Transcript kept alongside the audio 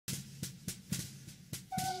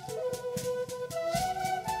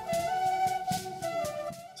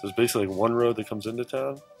So there's basically like one road that comes into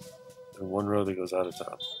town and one road that goes out of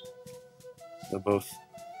town. They're both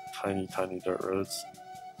tiny, tiny dirt roads.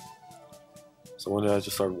 So one day I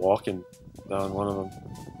just started walking down one of them.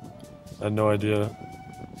 I had no idea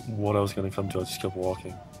what I was going to come to. I just kept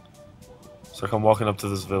walking. So I come walking up to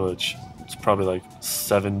this village. It's probably like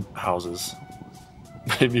 7 houses,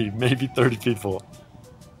 maybe 30 people.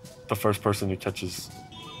 The first person who catches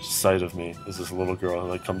sight of me is this little girl who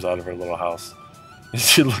like comes out of her little house, and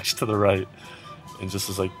she looks to the right, and just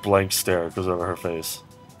this like blank stare goes over her face.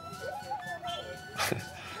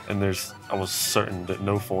 And I was certain that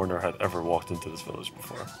no foreigner had ever walked into this village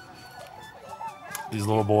before. These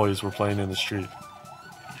little boys were playing in the street,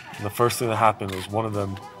 and the first thing that happened was one of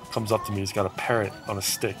them comes up to me. He's got a parrot on a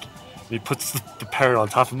stick, and he puts the parrot on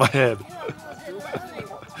top of my head.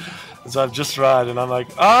 And so I've just arrived, and I'm like,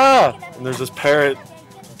 ah! And there's this parrot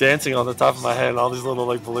dancing on the top of my head, and all these little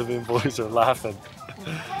like Bolivian boys are laughing.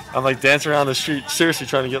 I'm like dancing around the street, seriously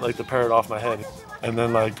trying to get like the parrot off my head. And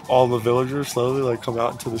then like all the villagers slowly like come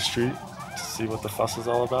out into the street to see what the fuss is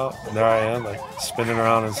all about. And there I am, like spinning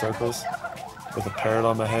around in circles with a parrot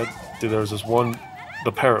on my head. Dude, there was this one,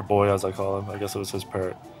 the parrot boy as I call him, I guess it was his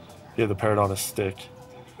parrot. He had the parrot on a stick,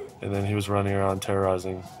 and then he was running around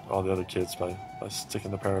terrorizing all the other kids by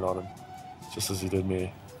sticking the parrot on him, just as he did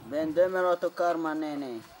me. Vendémelo tu karma,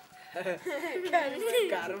 nene.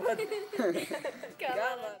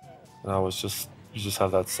 And I was just, you just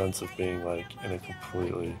have that sense of being like in a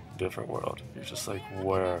completely different world. You're just like,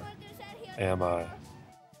 where am I?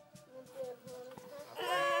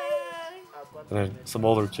 And then some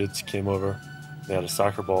older kids came over. They had a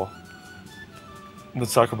soccer ball. And the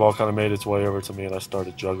soccer ball kind of made its way over to me, and I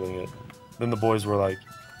started juggling it. Then the boys were like,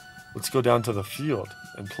 let's go down to the field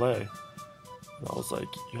and play. And I was like,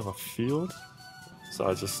 you have a field? So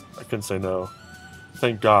I couldn't say no.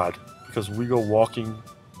 Thank God, because we go walking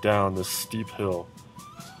down this steep hill,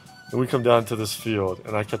 and we come down to this field,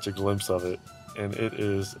 and I catch a glimpse of it, and it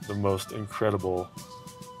is the most incredible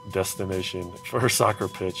destination for a soccer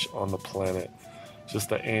pitch on the planet. Just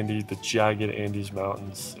the jagged Andes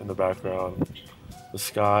Mountains in the background. The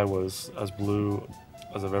sky was as blue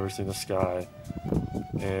as I've ever seen the sky,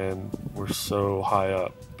 and we're so high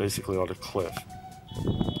up, basically on a cliff.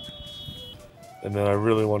 And then I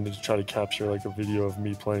really wanted to try to capture like a video of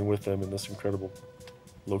me playing with them in this incredible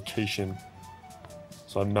location.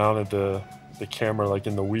 So I mounted the camera like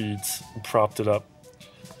in the weeds and propped it up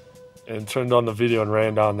and turned on the video and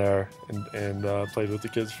ran down there and played with the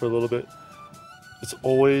kids for a little bit. It's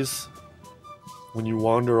always when you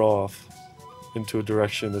wander off into a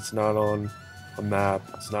direction that's not on a map,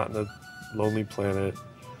 it's not in a lonely planet,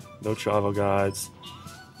 no travel guides,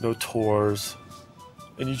 no tours,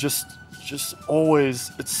 and you just always,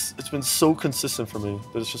 it's been so consistent for me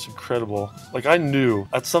that it's just incredible. Like I knew,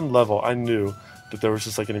 at some level, I knew that there was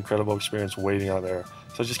just like an incredible experience waiting out there.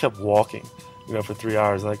 So I just kept walking, for 3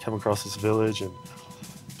 hours, and I came across this village and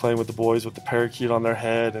playing with the boys with the parakeet on their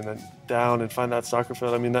head, and then down and find that soccer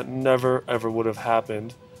field. I mean, that never ever would have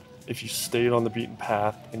happened if you stayed on the beaten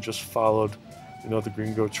path and just followed, the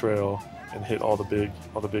Gringo Trail and hit all the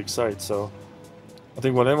big sites. So I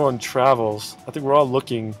think when everyone travels, I think we're all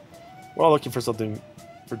looking for something,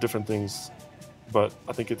 for different things, but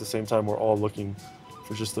I think at the same time we're all looking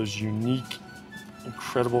for just those unique,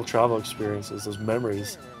 incredible travel experiences, those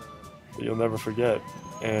memories that you'll never forget.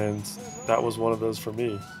 And that was one of those for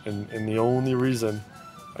me. And the only reason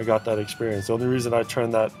I got that experience, the only reason I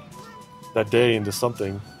turned that day into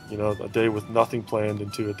something, a day with nothing planned,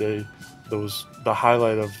 into a day that was the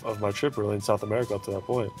highlight of my trip really in South America up to that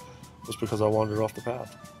point, was because I wandered off the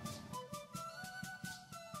path.